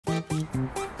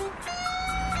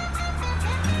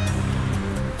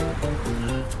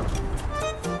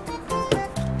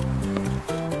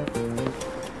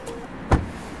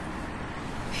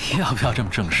要不要这么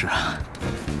正式啊？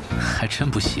还真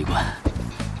不习惯。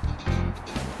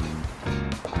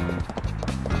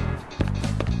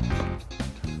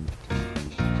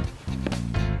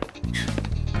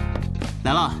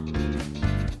来了。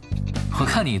我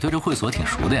看你对这会所挺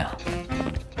熟的呀。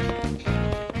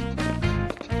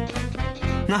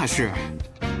那是，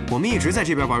我们一直在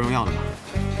这边玩荣耀的嘛。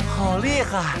好厉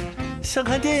害，像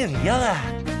看电影一样哎。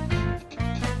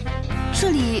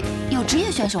这里有职业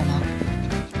选手吗？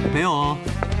没有哦，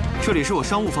这里是我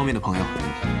商务方面的朋友。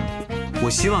我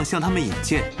希望向他们引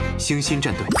荐星星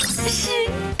战队。是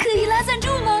可以拉赞助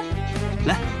吗？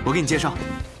来，我给你介绍。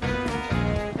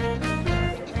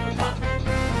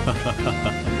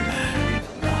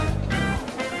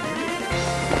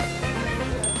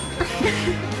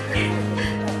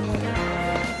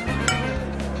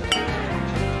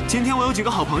今天我有几个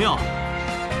好朋友，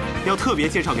要特别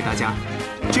介绍给大家。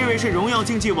这位是荣耀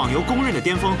竞技网游公认的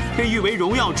巅峰，被誉为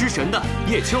荣耀之神的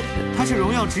叶修。他是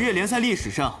荣耀职业联赛历史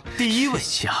上第一位，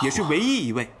也是唯一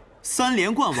一位3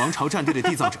连冠王朝战队的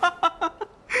缔造者。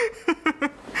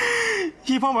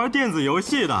一帮玩电子游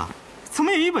戏的，怎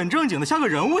么也一本正经的像个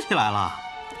人物起来了？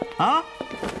啊？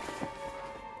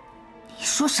你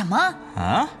说什么？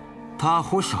啊？大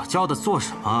呼小叫的做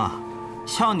什么？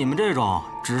像你们这种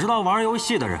只知道玩游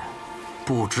戏的人，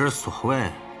不知所谓，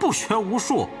不学无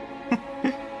术。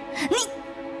你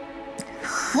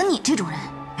和你这种人，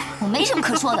我没什么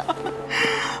可说的。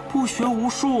不学无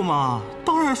术嘛，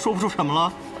当然说不出什么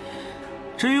了。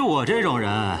至于我这种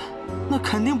人，那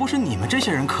肯定不是你们这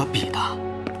些人可比的。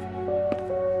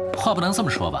话不能这么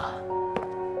说吧？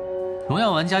荣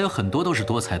耀玩家有很多都是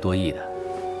多才多艺的，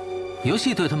游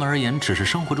戏对他们而言只是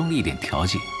生活中的一点调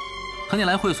剂，和你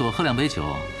来会所喝2杯酒、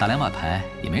打2把牌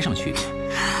也没什么区别。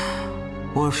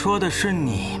我说的是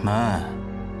你们。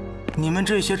你们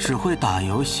这些只会打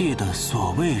游戏的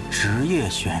所谓职业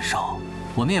选手，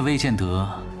我们也未见得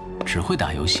只会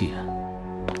打游戏啊。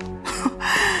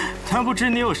但不知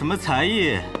你有什么才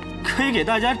艺，可以给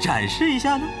大家展示一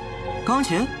下呢？钢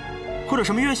琴，或者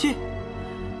什么乐器，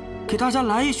给大家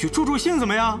来一曲助助兴怎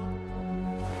么样？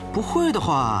不会的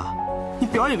话，你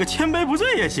表演个千杯不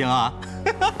醉也行啊。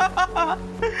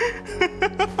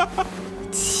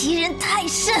欺人太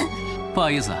甚。不好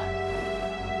意思，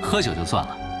喝酒就算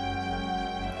了。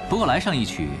不过来上一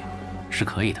曲是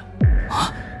可以的。啊？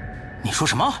你说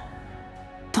什么？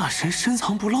大神深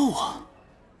藏不露啊！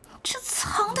这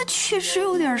藏的确实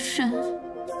有点深。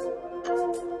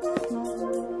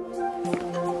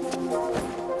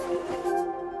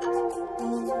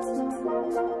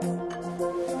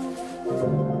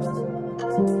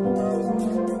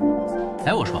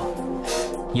哎，我说，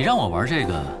你让我玩这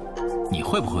个，你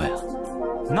会不会啊？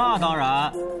那当然。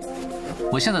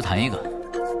我现在弹一个。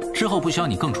之后不需要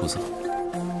你更出色，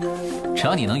只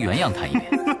要你能原样弹一遍。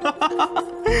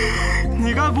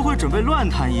你该不会准备乱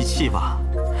弹一气吧？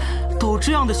抖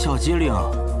这样的小机灵，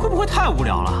会不会太无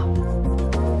聊了？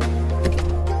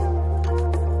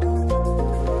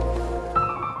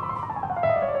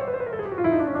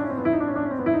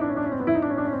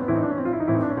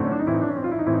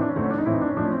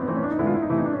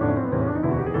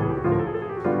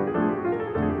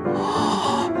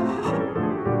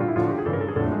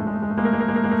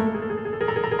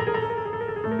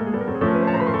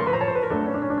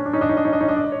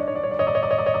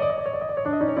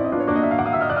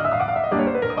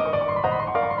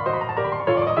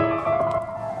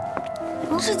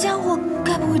这家伙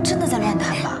该不会真的在乱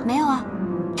弹吧？没有啊，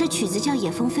这曲子叫《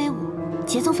野蜂飞舞》，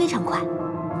节奏非常快，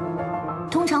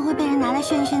通常会被人拿来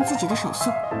炫一炫自己的手速。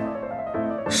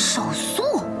手速？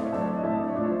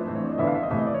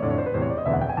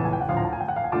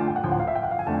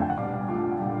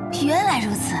原来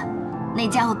如此，那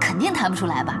家伙肯定弹不出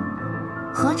来吧？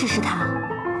何止是他，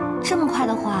这么快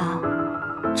的话，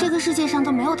这个世界上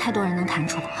都没有太多人能弹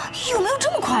出来。有没有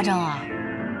这么夸张啊？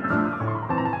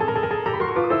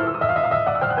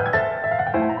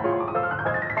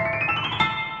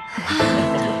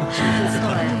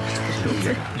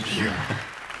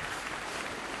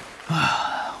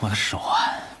啊，我的手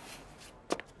啊！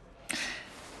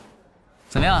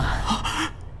怎么样？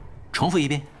重复一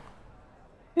遍。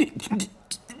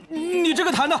你这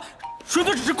个弹的纯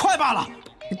粹只是快罢了，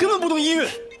你根本不懂音乐。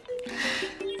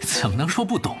怎么能说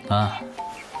不懂呢？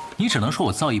你只能说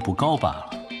我造诣不高罢了。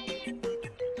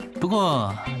不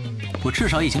过，我至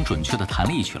少已经准确地弹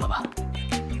了一曲了吧？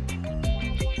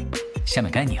下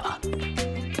面该你了。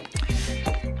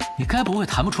你该不会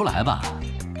弹不出来吧？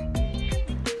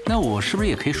那我是不是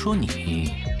也可以说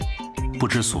你不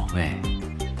知所谓，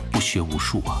不学无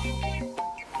术啊？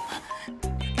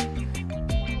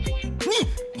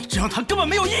你这样弹根本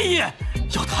没有意义，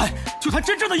要弹就弹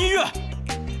真正的音乐。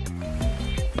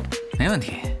没问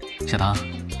题，小唐，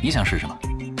你想试试吗？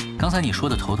刚才你说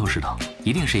的头头是道，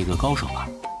一定是一个高手吧？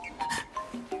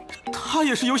他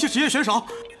也是游戏职业选手，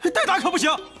带打可不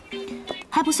行。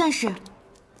还不算是，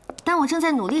但我正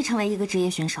在努力成为一个职业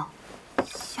选手。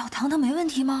小唐他没问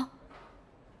题吗？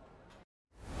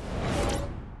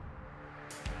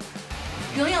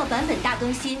荣耀版本大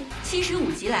更新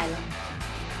75集来了，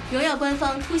荣耀官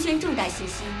方突宣重大信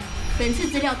息，本次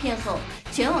资料片后，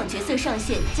全网角色上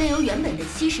限将由原本的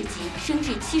70集升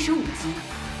至75集，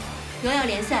荣耀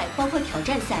联赛包括挑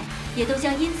战赛也都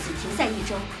将因此停赛1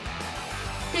周。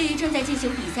对于正在进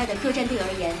行比赛的各战队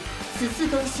而言，此次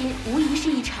更新无疑是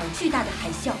一场巨大的海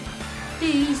啸。对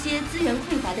于一些资源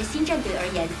匮乏的新战队而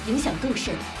言，影响更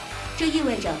甚。这意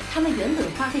味着他们原本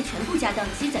花费全部家当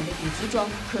积攒的顶级装，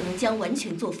可能将完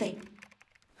全作废。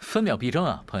分秒必争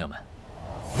啊，朋友们！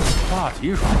大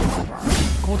级刷这副本，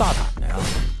够大胆的呀！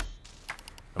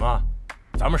怎么，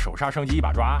咱们手刹升级一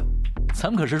把抓？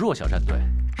咱们可是弱小战队，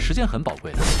时间很宝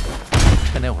贵的。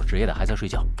趁那会儿职业的还在睡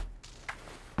觉。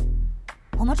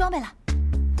我们装备了，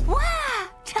哇，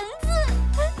橙子，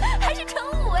还是橙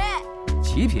5哎！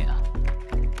极品啊，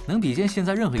能比肩现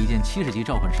在任何一件70级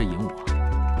召唤师银武啊！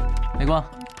没光，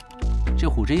这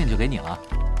虎之印就给你了。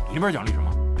里边奖励什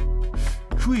么？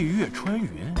坠月穿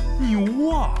云，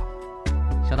牛啊！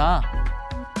小唐，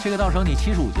这个到时候你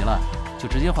75级了，就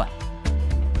直接换。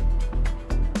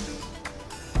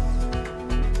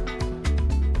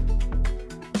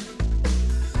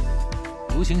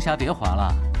独行侠别滑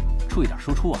了，注意点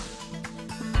输出啊！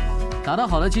打得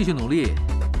好的继续努力，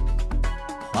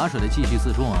划水的继续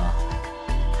自重啊！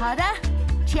好的，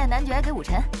赤焰男爵给5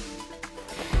成。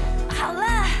好了，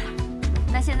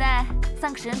那现在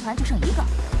3个10人团就剩1个，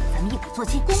咱们一鼓作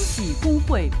气。恭喜工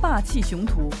会霸气雄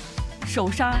图，首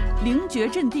杀灵绝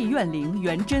阵地怨灵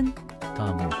元真。大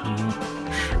幕婚姻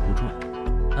史不传。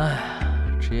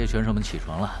哎，职业选手们起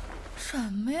床了。什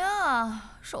么呀？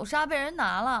首杀被人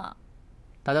拿了。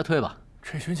大家退吧。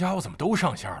这群家伙怎么都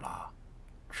上线了？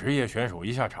职业选手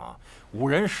一下场，5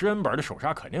人10人本的首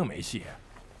杀肯定没戏，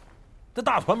这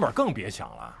大团本更别想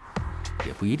了。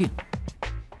也不一定。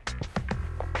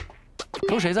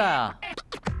都谁在啊？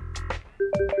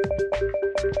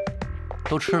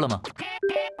都吃了吗？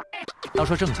要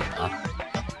说正经的啊，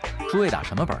诸位打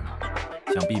什么本呢？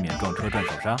想避免撞车赚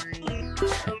首杀？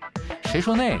谁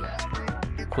说那个呀？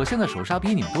我现在首杀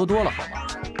比你们多了，好吗？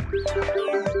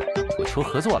我求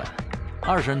合作来的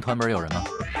，20人团本有人吗？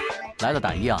来的打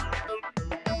1样，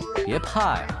别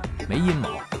怕呀，没阴谋。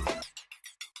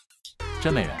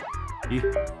真没人？1。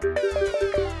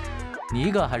你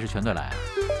一个还是全队来啊？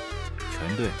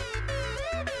全队。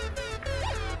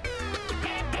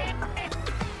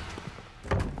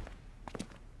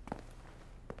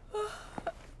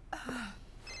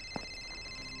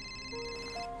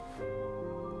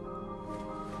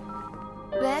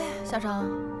喂，小张，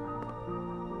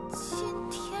今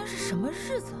天是什么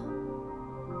日子？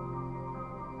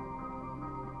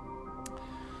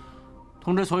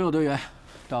通知所有队员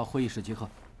到会议室集合。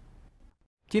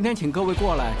今天请各位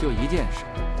过来就一件事，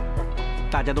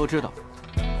大家都知道，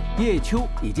叶秋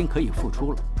已经可以复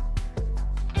出了，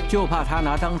就怕他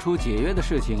拿当初解约的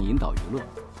事情引导舆论，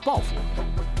报复我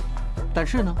们。但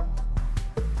是呢，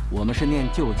我们是念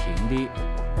旧情的，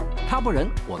他不仁，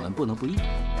我们不能不义。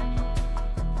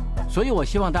所以我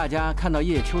希望大家看到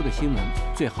叶秋的新闻，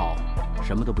最好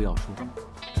什么都不要说。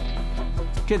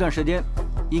这段时间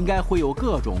应该会有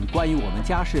各种关于我们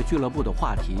家世俱乐部的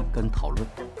话题跟讨论，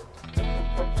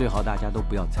最好大家都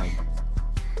不要参与。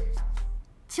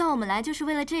叫我们来就是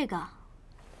为了这个，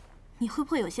你会不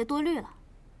会有些多虑了？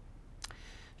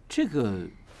这个，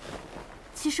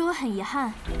其实我很遗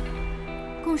憾，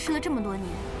共事了这么多年，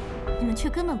你们却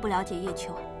根本不了解叶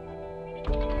秋。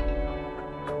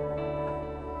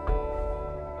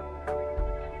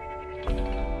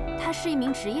他是一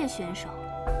名职业选手，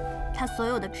他所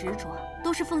有的执着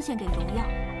都是奉献给荣耀，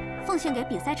奉献给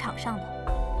比赛场上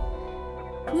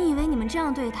的。你以为你们这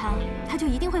样对他，他就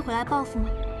一定会回来报复吗？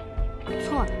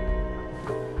错了，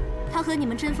他和你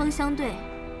们针锋相对，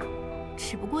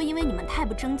只不过因为你们太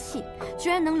不争气，居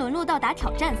然能沦落到打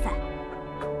挑战赛。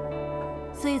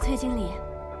所以崔经理，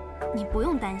你不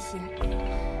用担心，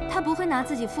他不会拿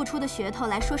自己付出的噱头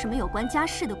来说什么有关家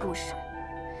世的故事，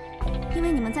因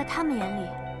为你们在他们眼里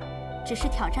只是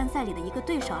挑战赛里的一个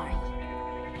对手而已。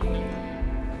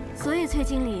所以崔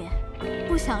经理，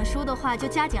不想输的话就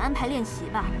加紧安排练习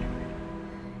吧。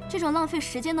这种浪费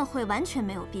时间的会完全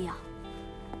没有必要。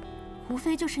无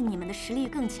非就是你们的实力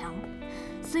更强，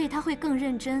所以他会更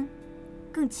认真、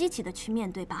更积极的去面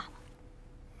对罢了。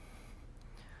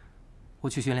我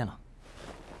去训练了。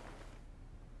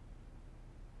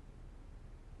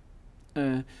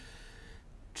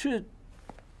这。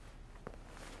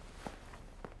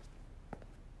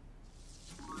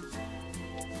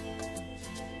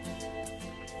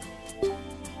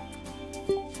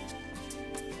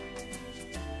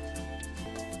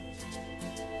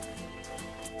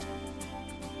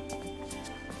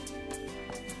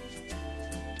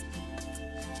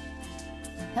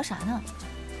 聊啥呢？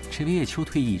这不叶秋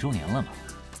退役1周年了吗？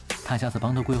大家在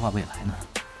帮他规划未来呢。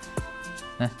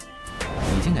哎，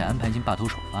已经给安排进坝头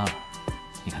首发了，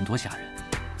你看多吓人！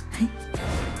嘿，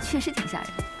确实挺吓人。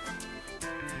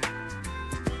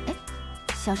哎，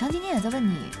小常今天也在问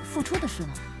你复出的事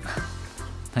呢。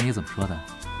那你怎么说的？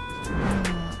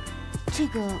这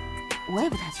个我也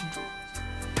不太清楚，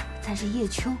但是叶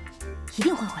秋一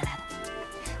定会回来的，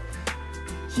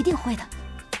一定会的。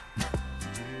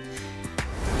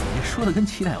 说的跟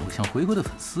期待偶像回归的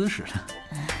粉丝似的。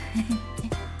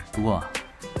不过，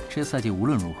这赛季无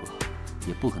论如何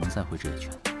也不可能再回职业圈，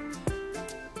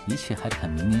一切还看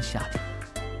明年夏天。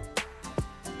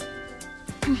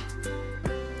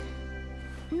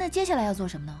那接下来要做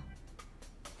什么呢？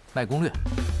卖攻略。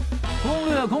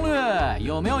攻略，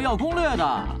有没有要攻略的？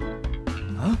啊？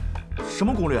什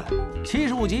么攻略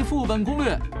？75级副本攻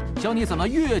略，教你怎么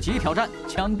越级挑战，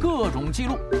抢各种记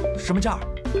录。什么价？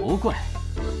不贵。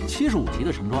 75级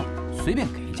的橙装，随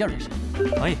便给一件就行。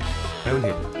可以，没问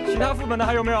题。其他副本的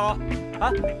还有没有？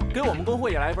啊，给我们工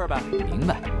会也来一份呗。明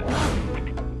白。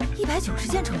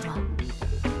190件橙装，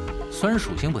虽然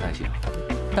属性不太行，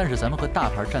但是咱们和大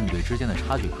牌战队之间的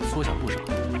差距可缩小不少。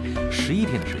11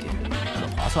天的时间，可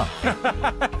划算了。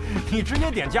你直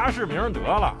接点家世名得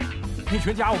了，那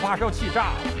群家伙怕是要气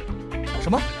炸了。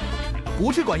什么？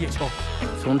不去管叶秋？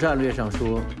从战略上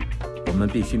说，我们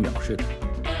必须藐视他。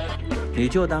 你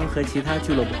就当和其他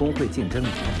俱乐部工会竞争一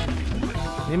下。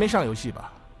您没上游戏吧？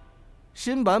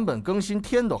新版本更新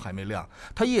天都还没亮，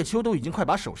他叶秋都已经快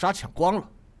把首杀抢光了。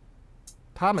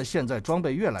他们现在装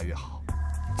备越来越好，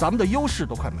咱们的优势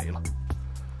都快没了。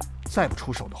再不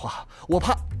出手的话，我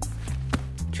怕。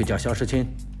去叫肖时钦，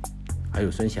还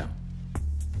有孙翔。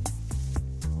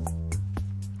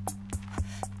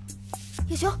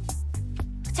叶秋，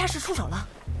家世出手了。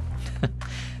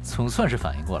总算是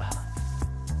反应过来了。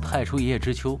 派出一叶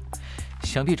知秋，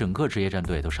想必整个职业战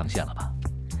队都上线了吧？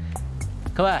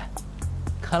各位，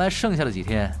看来剩下的几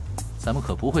天，咱们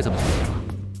可不会这么休息了。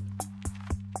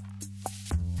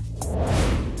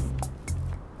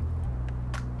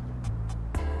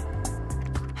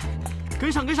跟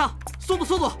上，跟上，速度，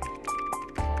速度！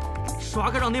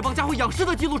刷个让那帮家伙仰视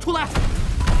的记录出来！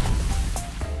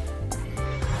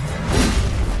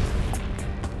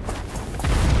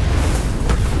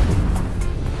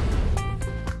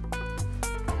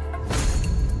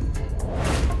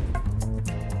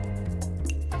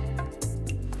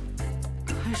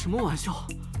 什么玩笑？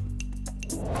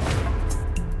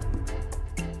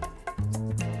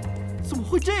怎么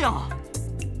会这样啊？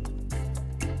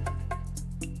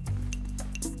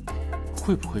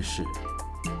会不会是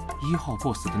1号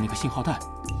BOSS 的那个信号弹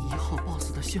？1号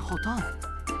BOSS 的信号弹？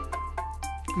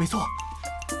没错，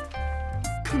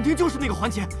肯定就是那个环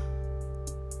节。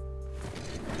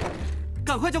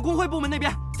赶快叫工会部门那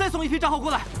边再送一批账号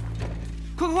过来！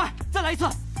快快快，再来一次！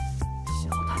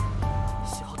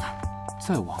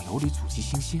 在网游里阻击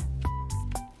欣欣，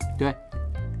对，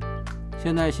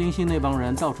现在欣欣那帮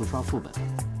人到处刷副本，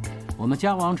我们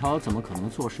家王朝怎么可能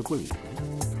坐视不理呢？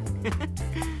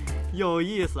有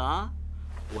意思啊！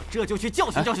我这就去教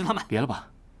训教训他们。别了吧，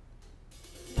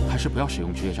还是不要使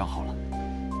用职业账号了。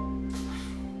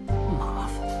麻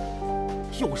烦，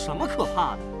有什么可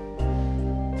怕的？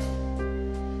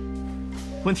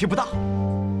问题不大，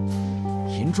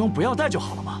银装不要带就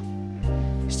好了嘛。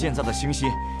现在的欣欣。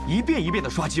 一遍一遍的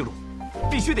刷记录，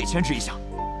必须得牵制一下。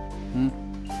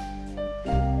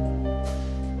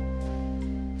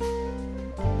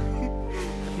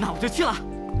那我就去了。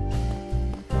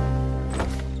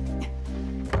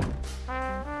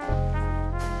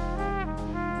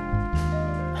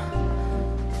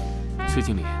崔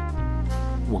经理，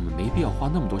我们没必要花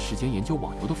那么多时间研究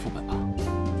网游的副本吧？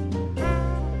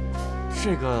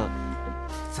这个，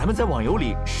咱们在网游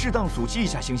里适当阻击一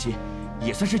下欣欣，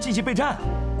也算是积极备战啊。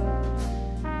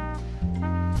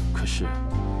 可是，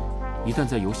一旦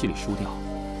在游戏里输掉，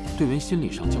队员心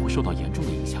理上将会受到严重的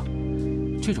影响。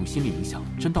这种心理影响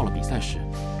真到了比赛时，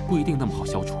不一定那么好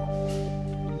消除。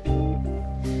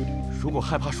如果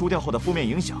害怕输掉后的负面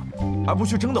影响，而不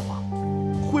去争的话，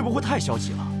会不会太消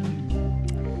极了？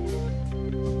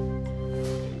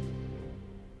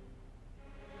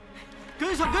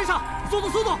跟上，跟上，速度，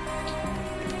速度！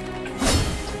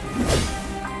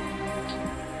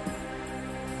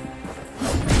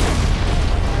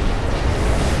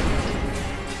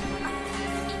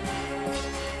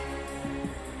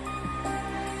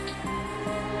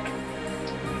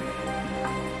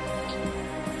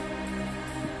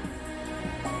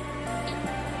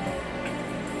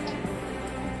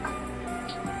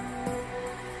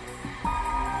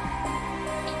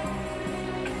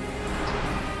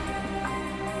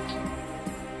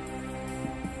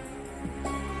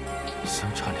相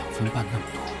差2分半那么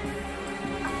多，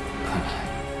看来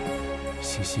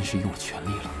欣欣是用了全力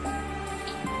了。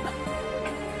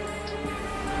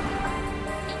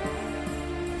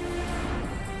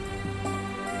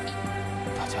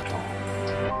大家都……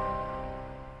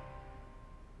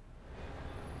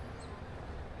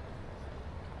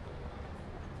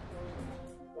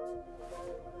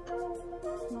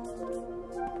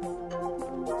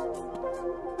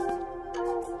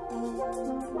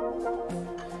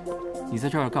你在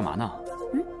这儿干嘛呢？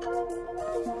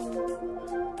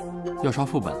要刷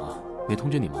副本了，没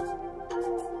通知你吗？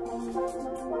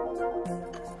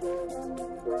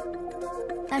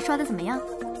那刷的怎么样？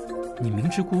你明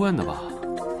知故问的吧？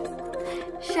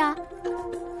是啊。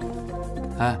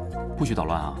哎，不许捣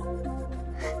乱啊！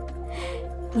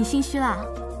你心虚了，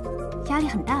压力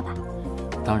很大吧？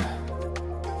当然，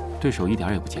对手一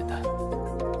点也不简单。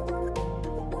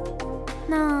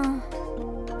那，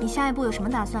你下一步有什么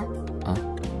打算？啊？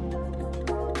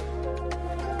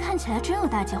看起来真有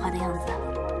大计划的样子。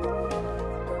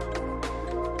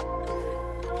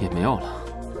也没有了。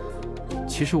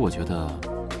其实我觉得，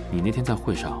你那天在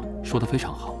会上说的非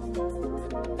常好。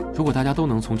如果大家都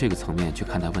能从这个层面去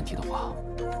看待问题的话，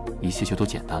一切就都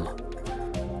简单了。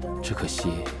只可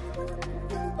惜，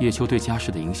叶秋对家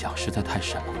世的影响实在太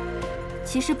深了。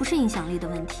其实不是影响力的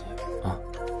问题，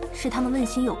是他们问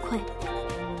心有愧，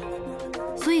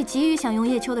所以急于想用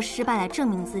叶秋的失败来证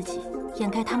明自己，掩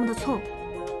盖他们的错误。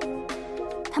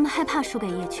他们害怕输给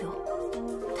叶秋，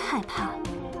太怕了，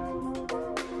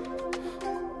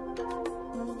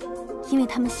因为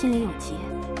他们心里有结。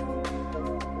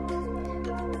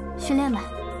训练吧。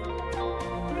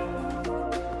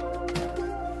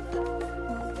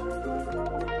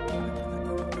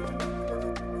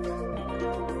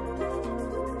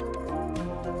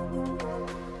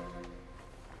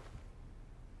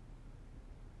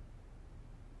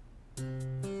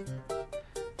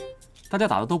大家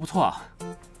打的都不错啊，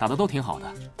打的都挺好的。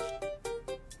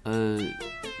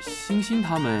欣欣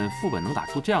他们副本能打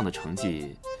出这样的成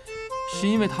绩，是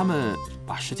因为他们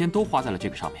把时间都花在了这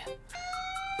个上面。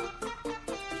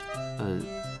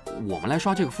我们来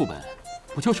刷这个副本，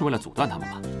不就是为了阻断他们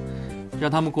吗？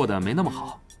让他们过得没那么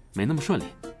好，没那么顺利。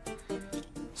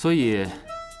所以，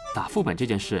打副本这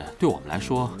件事对我们来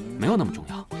说没有那么重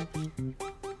要。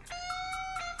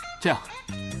这样，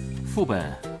副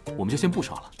本我们就先不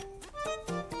刷了。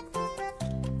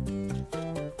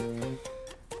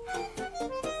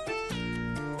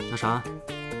那啥，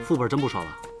副本真不刷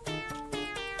了？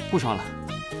不刷了。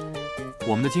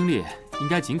我们的精力应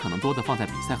该尽可能多的放在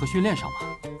比赛和训练上嘛。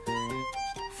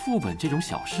副本这种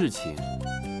小事情，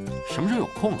什么时候有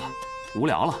空了，无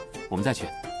聊了，我们再去。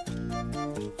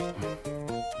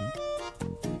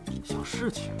小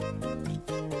事情，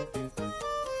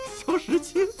小事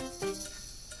情，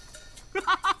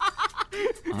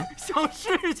小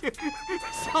事情，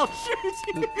小事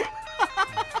情。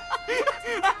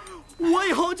我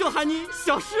以后就喊你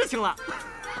小事情了。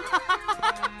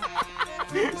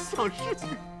小事情，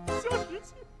小事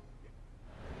情。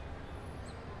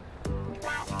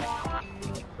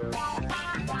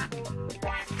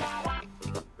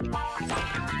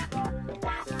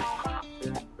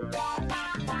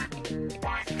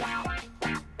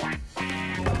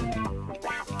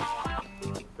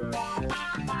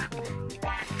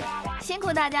辛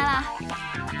苦大家了。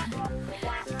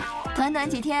短短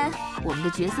几天，我们的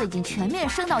角色已经全面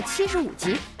升到75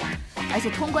级，而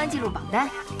且通关记录榜单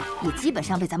也基本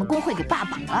上被咱们工会给霸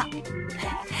榜了。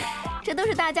这都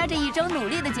是大家这一周努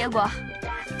力的结果。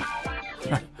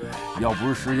要不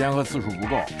是时间和次数不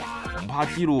够，恐怕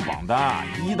记录榜单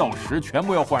1到10全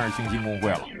部要换上星星工会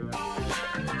了。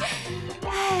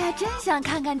哎呀，真想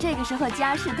看看这个时候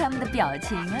家世他们的表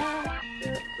情啊！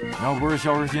要不是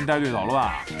肖时新带队捣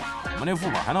乱，我们那副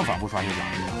本还能反复刷些奖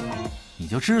励。你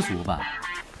就知足吧，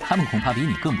他们恐怕比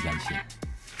你更不甘心。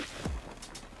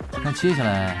那接下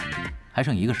来还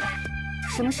剩一个事儿。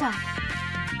什么事儿？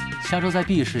下周在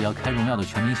B 市要开荣耀的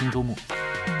全明星周末，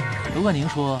如果您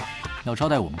说要招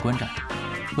待我们观战，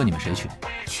问你们谁去？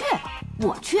去，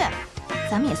我去。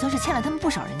咱们也算是欠了他们不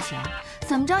少人情，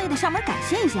怎么着也得上门感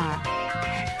谢一下啊。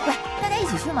喂，大家一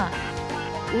起去嘛。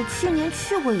我去年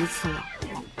去过一次了，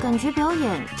感觉表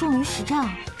演重于实战。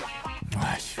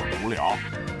哎，无聊。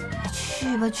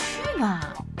去吧去吧，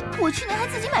我去年还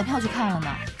自己买票去看了呢。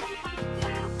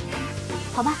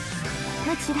好吧，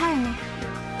那其他人呢？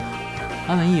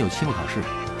安文艺有期末考试，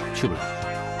去不了。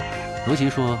罗琦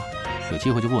说有机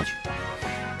会就过去。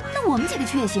那我们几个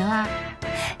去也行啊，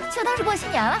就当是过新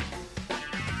年了。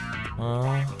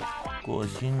过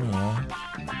新年，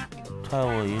带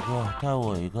我一个，带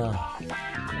我一个。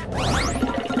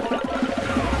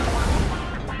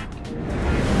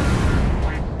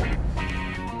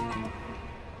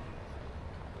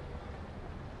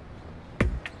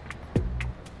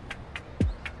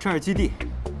这儿基地，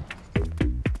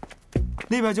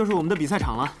那边就是我们的比赛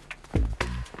场了。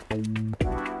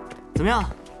怎么样？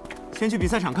先去比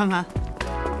赛场看看。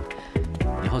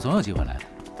以后总有机会来的。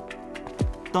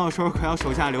到时候可要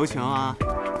手下留情啊！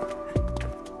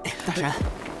哎，大神，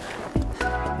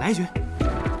来一局。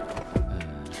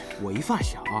我一发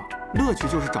小，乐趣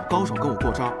就是找高手跟我过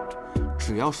招，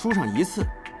只要输上一次，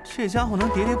这家伙能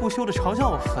喋喋不休地嘲笑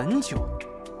我很久。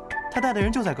他带的人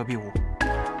就在隔壁屋。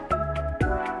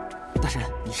大神，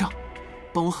你上，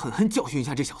帮我狠狠教训一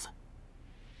下这小子。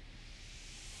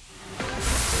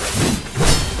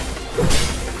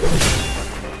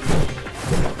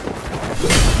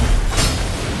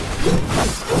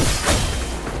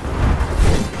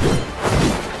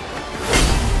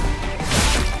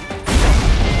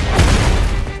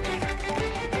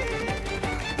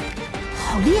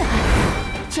好厉害，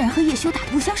竟然和叶修打得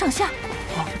不相上下。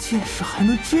王剑士还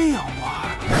能这样玩？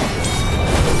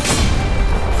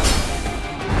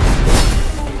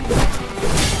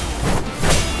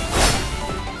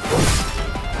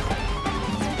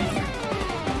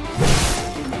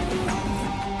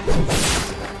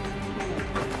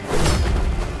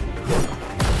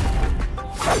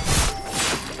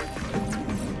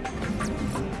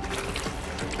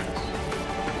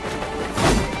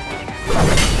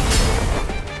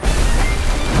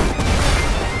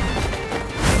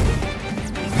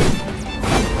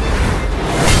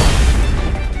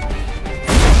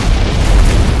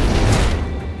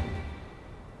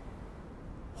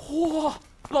哇，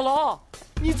老龙，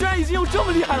你居然已经有这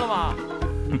么厉害了吗？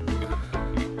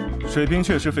水平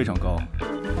确实非常高，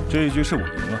这一局是我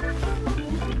赢了。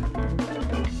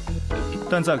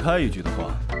但再开一局的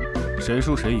话，谁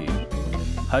输谁赢，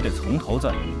还得从头再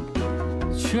来。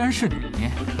居然是你！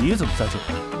你怎么在这里？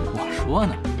我说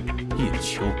呢，叶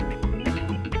秋，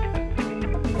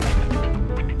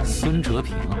孙哲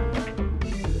平。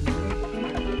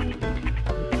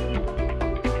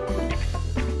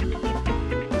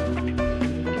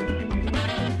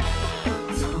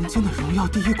曾经的荣耀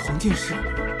第一狂剑士，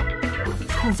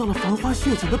创造了繁花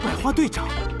血景的百花队长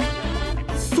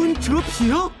孙哲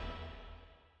平。